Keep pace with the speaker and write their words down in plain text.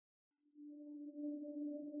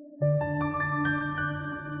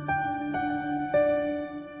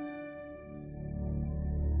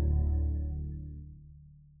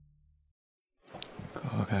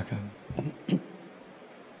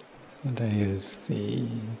Today is the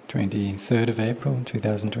 23rd of April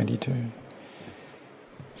 2022.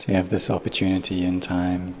 So we have this opportunity in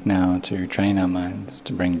time now to train our minds,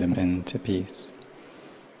 to bring them into peace.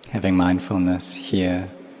 Having mindfulness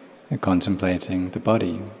here and contemplating the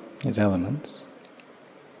body as elements.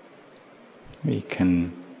 We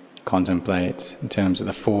can contemplate in terms of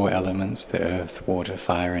the four elements, the earth, water,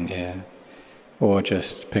 fire and air, or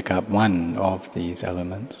just pick up one of these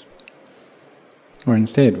elements. Or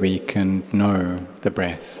instead we can know the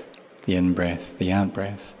breath, the in-breath, the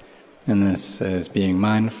out-breath, and this is being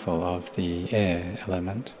mindful of the air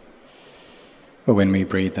element. Or when we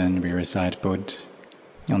breathe in, we recite Bud,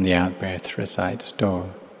 on the out-breath recite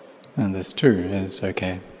Do, and this too is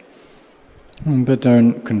okay. But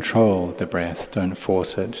don't control the breath, don't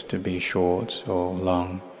force it to be short or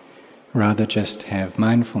long. Rather just have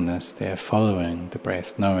mindfulness there, following the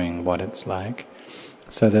breath, knowing what it's like,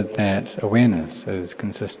 so that that awareness is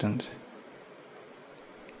consistent.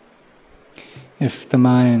 If the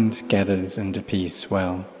mind gathers into peace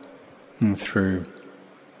well, and through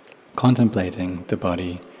contemplating the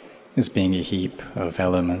body as being a heap of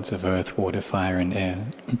elements of earth, water, fire and air,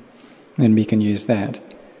 then we can use that.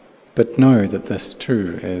 But know that this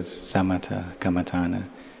too is samatha kammatthana.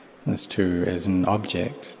 This too is an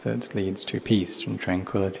object that leads to peace and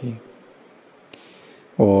tranquility.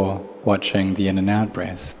 Or watching the in and out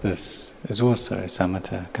breath, this is also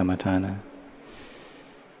samatha kammatthana.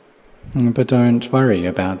 But don't worry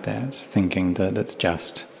about that, thinking that it's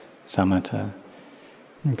just samatha,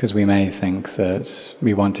 because we may think that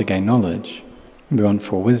we want to gain knowledge, we want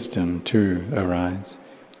for wisdom to arise,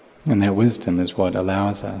 and that wisdom is what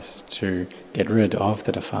allows us to get rid of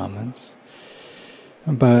the defilements.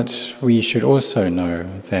 But we should also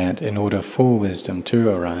know that in order for wisdom to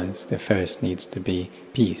arise, there first needs to be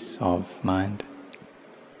peace of mind.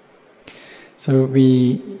 So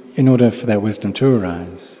in order for that wisdom to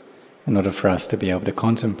arise, in order for us to be able to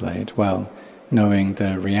contemplate, well, knowing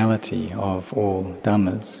the reality of all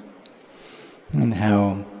dhammas, and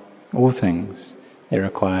how all things, they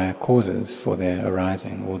require causes for their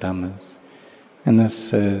arising, all dhammas. And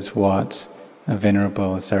this is what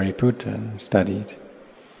Venerable Sariputta studied.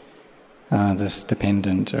 This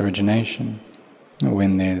dependent origination.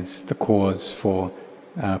 When there's the cause for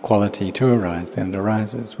quality to arise, then it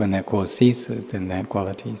arises. When that cause ceases, then that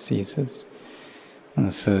quality ceases. And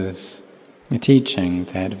this is a teaching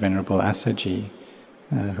that Venerable Assaji,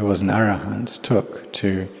 who was an arahant, took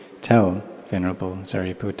to tell Venerable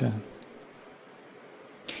Sariputta.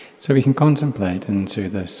 So we can contemplate into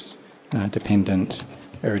this dependent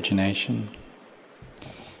origination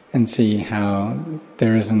and see how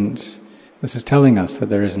this is telling us that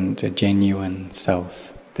there isn't a genuine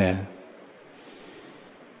self there.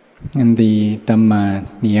 In the Dhamma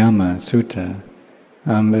Niyama Sutta,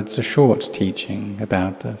 it's a short teaching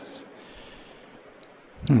about this.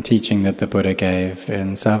 A teaching that the Buddha gave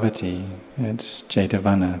in Savatthi at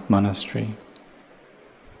Jetavana Monastery.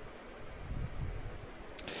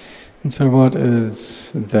 And so what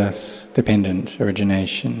is this dependent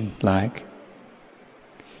origination like?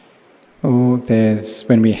 Well,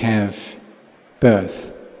 when we have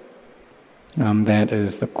birth, that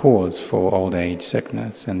is the cause for old age,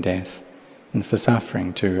 sickness and death, and for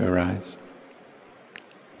suffering to arise.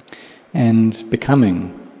 And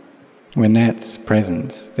becoming, when that's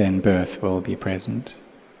present, then birth will be present.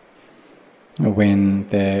 When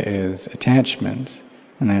there is attachment,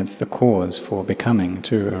 and that's the cause for becoming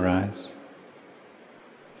to arise.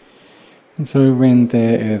 And so when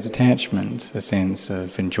there is attachment, a sense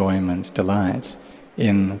of enjoyment, delight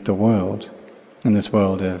in the world, in this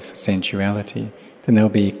world of sensuality, then there'll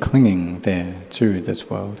be clinging there to this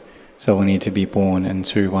world. So we'll need to be born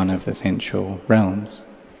into one of the sensual realms,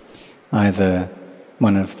 either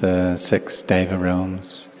one of the 6 Deva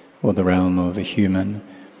realms, or the realm of a human,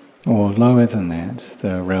 or lower than that,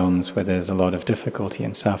 the realms where there's a lot of difficulty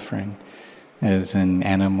and suffering, as an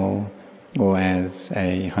animal, or as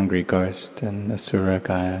a hungry ghost in a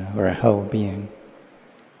Suragaya, or a hell being.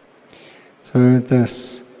 So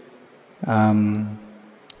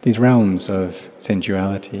these realms of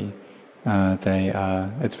sensuality,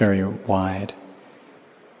 it's very wide.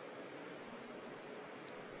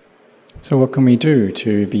 So what can we do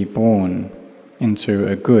to be born into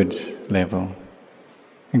a good level,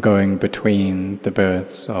 going between the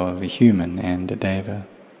births of a human and a deva?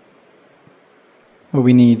 Well,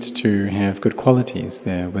 we need to have good qualities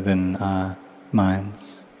there within our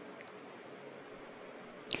minds.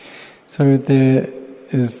 So there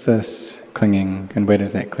is this clinging, and where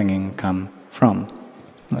does that clinging come from?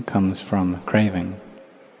 Well, it comes from craving.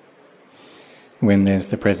 when there's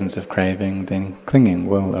the presence of craving, then clinging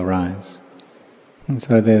will arise. And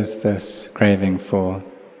so there's this craving for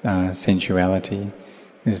sensuality,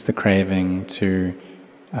 there's the craving to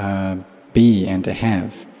be and to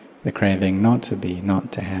have, the craving not to be,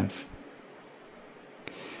 not to have.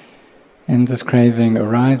 And this craving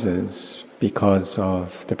arises because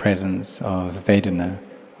of the presence of Vedana,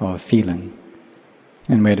 of feeling.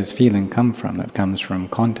 And where does feeling come from? It comes from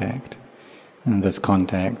contact. And this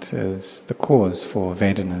contact is the cause for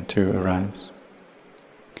Vedana to arise.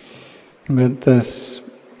 But this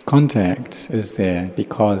contact is there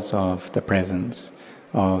because of the presence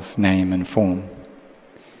of name and form.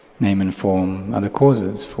 Name and form are the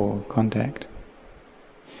causes for contact.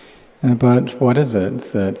 But what is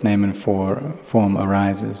it that name and form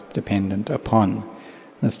arises dependent upon?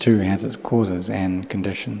 This too has its causes and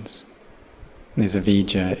conditions. There's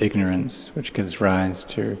avijja, ignorance, which gives rise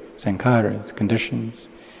to sankharas, conditions.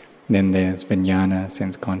 Then there's vijnana,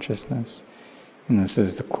 sense consciousness. And this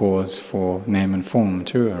is the cause for name and form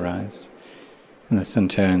to arise. And this in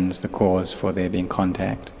turn is the cause for there being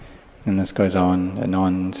contact. And this goes on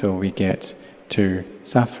until we get to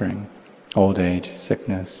suffering, old age,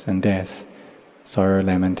 sickness and death, sorrow,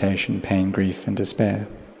 lamentation, pain, grief and despair.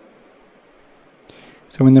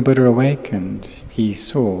 So when the Buddha awakened, he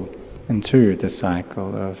saw into the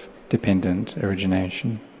cycle of dependent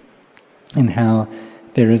origination and how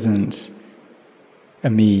there isn't a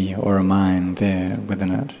me or a mine there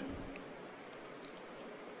within it.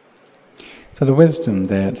 So the wisdom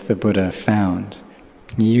that the Buddha found,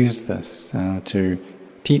 he used this to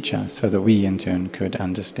teach us so that we in turn could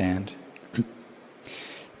understand.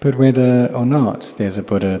 But whether or not there's a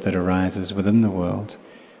Buddha that arises within the world,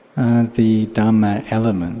 the Dhamma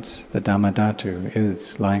element, the Dhamma Dhatu,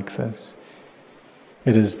 is like this.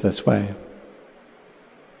 It is this way.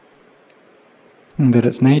 And that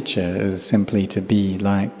its nature is simply to be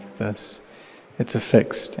like this. It's a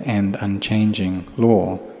fixed and unchanging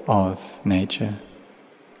law of nature.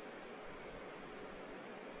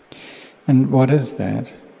 And what is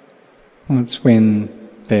that? Well, it's when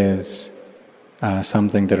there's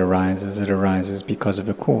something that arises, it arises because of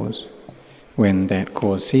a cause. When that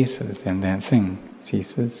cause ceases, then that thing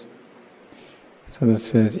ceases. So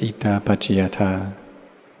this is ita paccayata.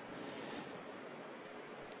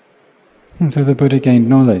 And so the Buddha gained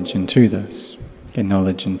knowledge into this, gained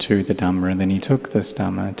knowledge into the Dhamma, and then he took this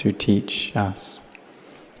Dhamma to teach us,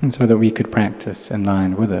 and so that we could practice in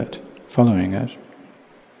line with it, following it.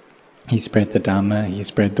 He spread the Dhamma, he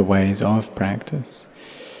spread the ways of practice,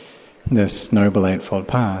 this Noble Eightfold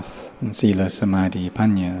Path, and Sila, Samadhi,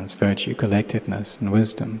 Panya, this virtue, collectedness and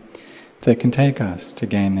wisdom that can take us to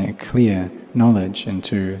gain a clear knowledge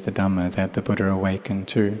into the Dhamma that the Buddha awakened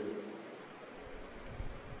to.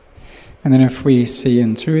 And then if we see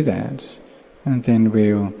into that, and then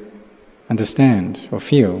we'll understand or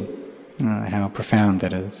feel how profound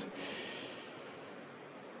that is.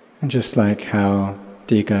 And just like how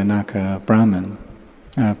Digha Naka Brahman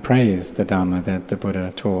praised the Dhamma that the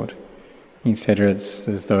Buddha taught. He said it's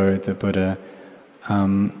as though the Buddha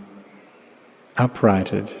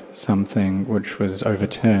uprighted something which was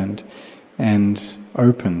overturned and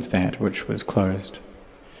opened that which was closed.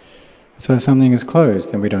 So if something is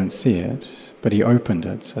closed, then we don't see it, but he opened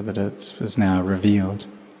it so that it was now revealed.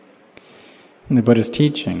 In the Buddha's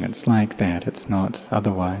teaching, it's like that, it's not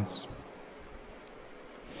otherwise.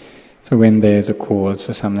 So when there's a cause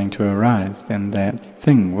for something to arise, then that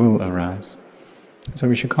thing will arise. So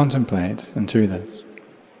we should contemplate into this.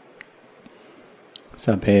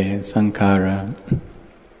 Sabbe sankhara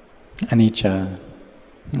anicca,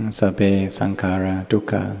 sabbe sankhara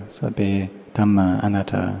dukkha, sabbe dhamma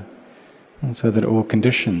anatta, and so that all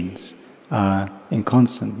conditions are in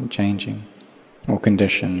constant changing, all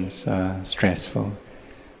conditions are stressful,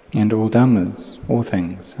 and all dhammas, all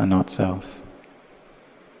things, are not self.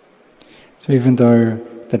 So even though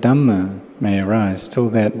the Dhamma may arise, still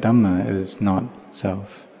that Dhamma is not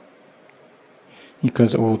self.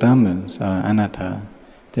 Because all Dhammas are anatta,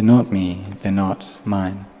 they're not me, they're not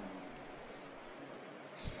mine.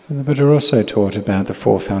 And the Buddha also taught about the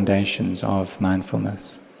four foundations of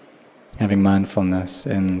mindfulness. Having mindfulness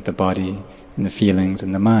in the body, in the feelings,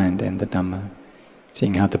 in the mind, and the Dhamma.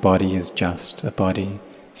 Seeing how the body is just a body,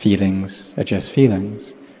 feelings are just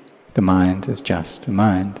feelings, the mind is just a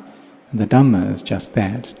mind, and the Dhamma is just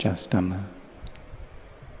that, just Dhamma.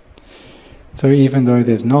 So even though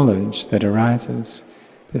there's knowledge that arises,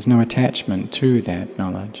 there's no attachment to that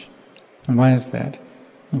knowledge. And why is that?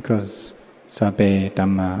 Because sabbe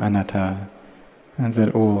dhamma anatta, and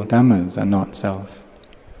that all dhammas are not self,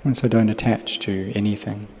 and so don't attach to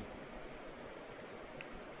anything.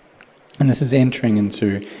 And this is entering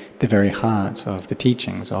into the very heart of the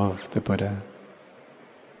teachings of the Buddha.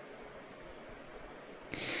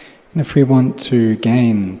 And if we want to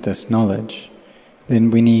gain this knowledge,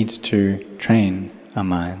 then we need to train our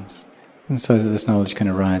minds, and so that this knowledge can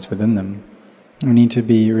arise within them. We need to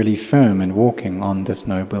be really firm in walking on this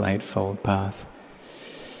Noble Eightfold Path.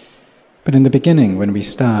 But in the beginning, when we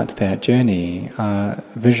start that journey, our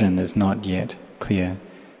vision is not yet clear,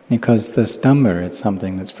 because this Dhamma is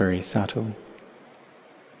something that's very subtle.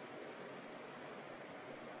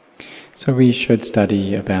 So we should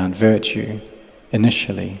study about virtue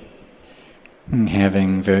initially,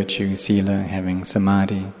 having virtue, sila, having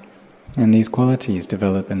samadhi, and these qualities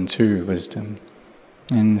develop into wisdom,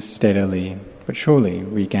 and steadily but surely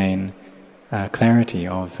we gain clarity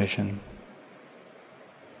of vision.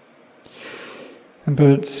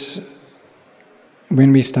 But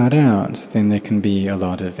when we start out, then there can be a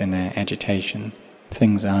lot of inner agitation.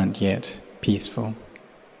 Things aren't yet peaceful.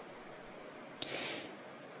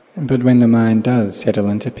 But when the mind does settle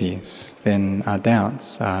into peace, then our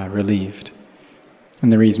doubts are relieved.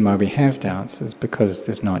 And the reason why we have doubts is because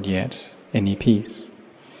there's not yet any peace.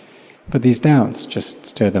 But these doubts just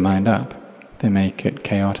stir the mind up. They make it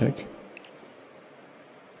chaotic.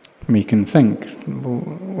 We can think,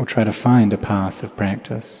 or try to find a path of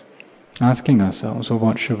practice, asking ourselves, well,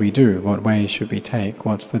 what should we do? What way should we take?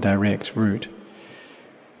 What's the direct route?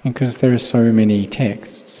 Because there are so many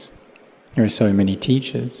texts, there are so many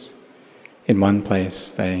teachers. In one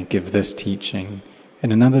place they give this teaching,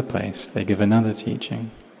 in another place they give another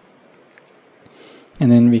teaching.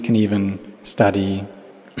 And then we can even study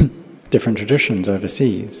different traditions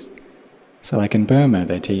overseas. So like in Burma,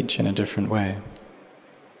 they teach in a different way.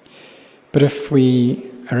 But if we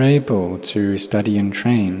are able to study and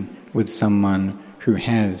train with someone who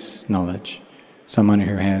has knowledge, someone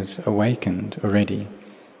who has awakened already,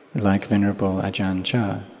 like Venerable Ajahn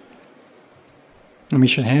Chah, and we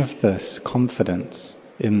should have this confidence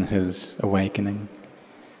in his awakening,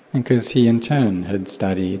 because he in turn had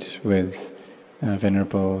studied with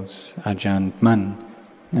Venerables Ajahn Mun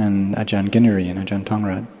and Ajahn Ginari and Ajahn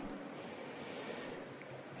Tongrat.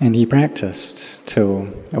 And he practiced till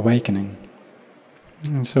awakening.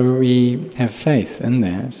 And so we have faith in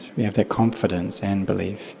that, we have that confidence and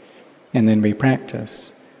belief, and then we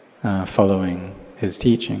practice following his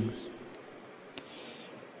teachings.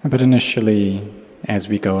 But initially, as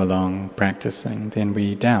we go along practicing, then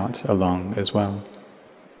we doubt along as well.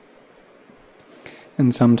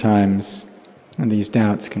 And sometimes these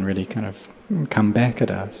doubts can really kind of come back at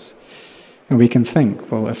us. And we can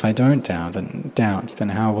think, well, if I don't doubt, then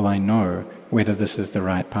how will I know whether this is the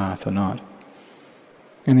right path or not?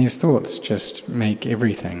 And these thoughts just make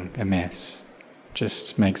everything a mess,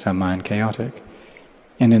 just makes our mind chaotic.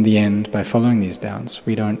 And in the end, by following these doubts,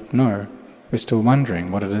 we don't know. We're still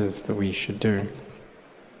wondering what it is that we should do.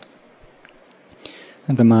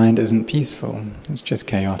 And the mind isn't peaceful, it's just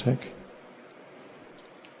chaotic.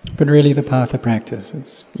 But really the path of practice,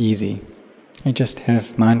 it's easy. You just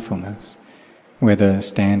have mindfulness, whether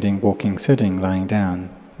standing, walking, sitting, lying down,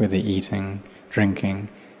 whether eating, drinking,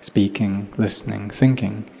 speaking, listening,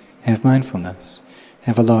 thinking, have mindfulness,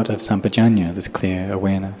 have a lot of sampajanya, this clear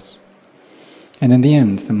awareness. And in the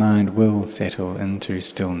end, the mind will settle into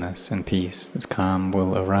stillness and peace, this calm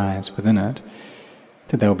will arise within it,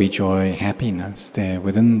 that there will be joy, happiness there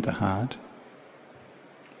within the heart.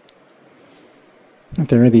 If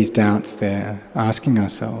there are these doubts there, asking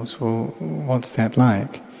ourselves, well, what's that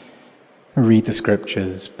like? We read the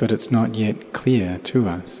scriptures, but it's not yet clear to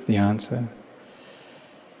us, the answer.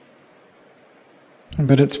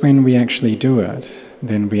 But it's when we actually do it,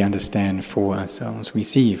 then we understand for ourselves, we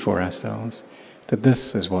see for ourselves that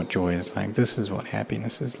this is what joy is like, this is what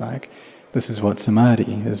happiness is like, this is what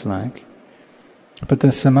samadhi is like. But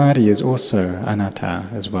the samadhi is also anatta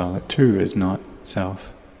as well, it too is not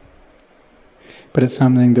self. But it's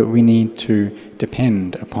something that we need to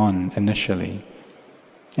depend upon initially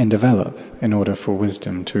and develop in order for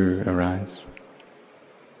wisdom to arise.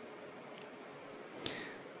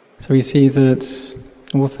 So we see that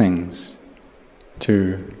all things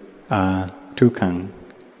too are dukkhaṃ,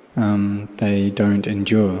 they don't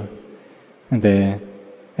endure, they're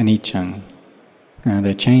aniccaṃ,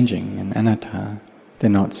 they're changing, and anatta, they're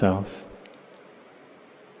not self.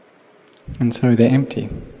 And so they're empty.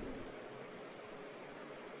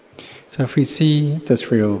 So if we see the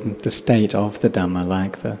state of the Dhamma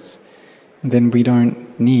like this, then we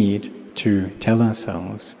don't need to tell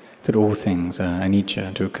ourselves that all things are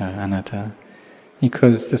anicca, dukkha, anatta,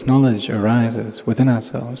 because this knowledge arises within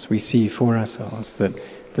ourselves. We see for ourselves that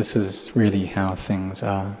this is really how things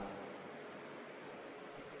are.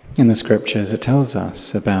 In the scriptures it tells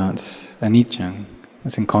us about anicca,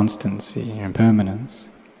 this inconstancy, impermanence,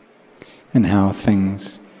 and how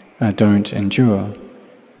things don't endure,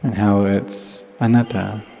 and how it's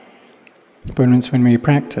anatta. But when we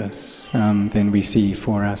practice, then we see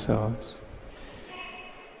for ourselves.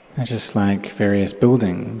 They're just like various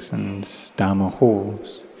buildings and Dharma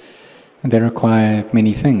halls. And they require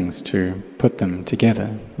many things to put them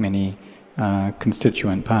together, many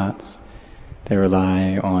constituent parts. They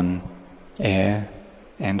rely on air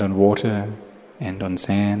and on water and on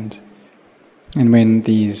sand. And when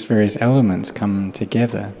these various elements come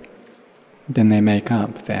together, then they make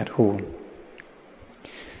up that whole.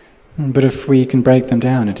 But if we can break them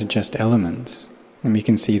down into just elements, then we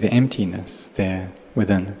can see the emptiness there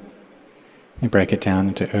within. You break it down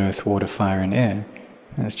into earth, water, fire and air,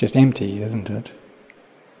 and it's just empty, isn't it?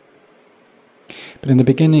 But in the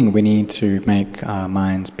beginning we need to make our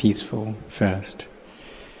minds peaceful first.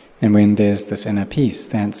 And when there's this inner peace,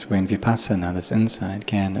 that's when vipassana, this insight,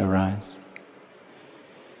 can arise.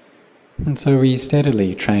 And so we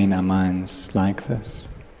steadily train our minds like this.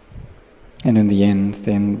 And in the end,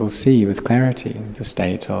 then we'll see with clarity the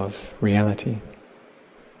state of reality.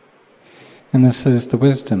 And this is the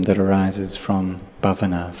wisdom that arises from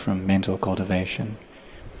bhavana, from mental cultivation.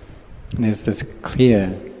 And there's this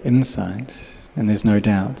clear insight, and there's no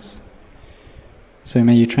doubts. So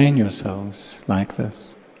may you train yourselves like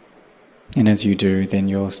this. And as you do, then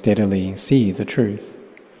you'll steadily see the truth.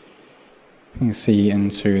 You see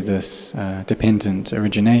into this dependent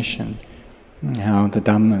origination, how the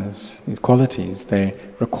Dhammas, these qualities, they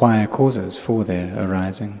require causes for their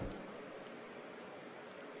arising.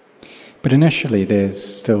 But initially there's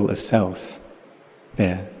still a self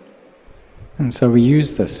there. And so we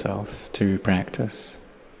use this self to practice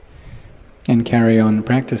and carry on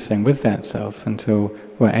practicing with that self until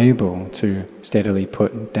we're able to steadily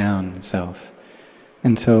put down self,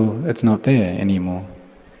 until it's not there anymore,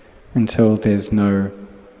 until there's no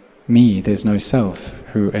me, there's no self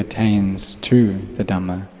who attains to the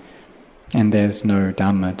Dhamma, and there's no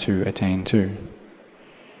Dhamma to attain to.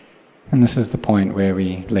 And this is the point where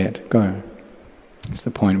we let go. It's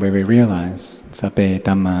the point where we realize sabbe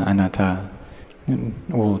Dhamma anatta, and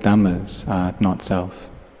all Dhammas are not self.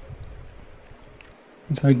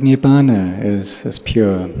 And so Nibbana is this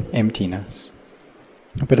pure emptiness.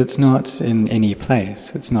 But it's not in any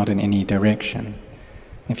place, it's not in any direction.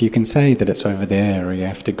 If you can say that it's over there or you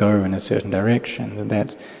have to go in a certain direction, then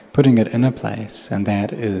that's putting it in a place, and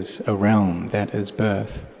that is a realm, that is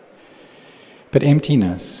birth. But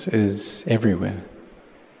emptiness is everywhere,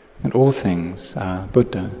 and all things are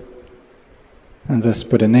Buddha. And this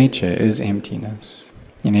Buddha nature is emptiness,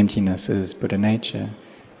 and emptiness is Buddha nature.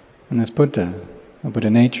 And this Buddha, the Buddha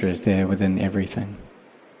nature, is there within everything.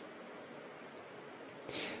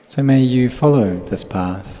 So may you follow this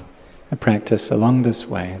path, a practice along this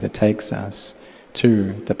way that takes us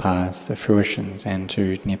to the paths, the fruitions, and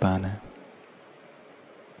to Nibbana.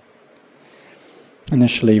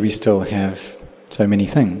 Initially we still have so many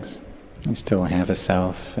things. We still have a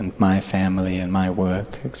self, and my family, and my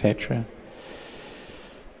work, etc.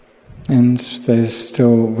 And there's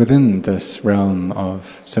still within this realm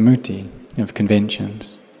of sammuti, of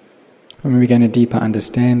conventions. When we gain a deeper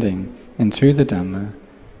understanding into the Dhamma,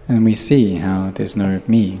 and we see how there's no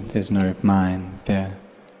me, there's no mine there.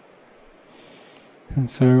 And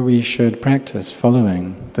so we should practice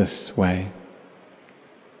following this way.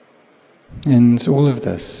 And all of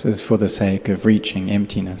this is for the sake of reaching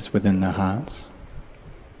emptiness within the hearts.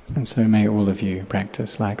 And so may all of you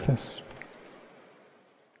practice like this.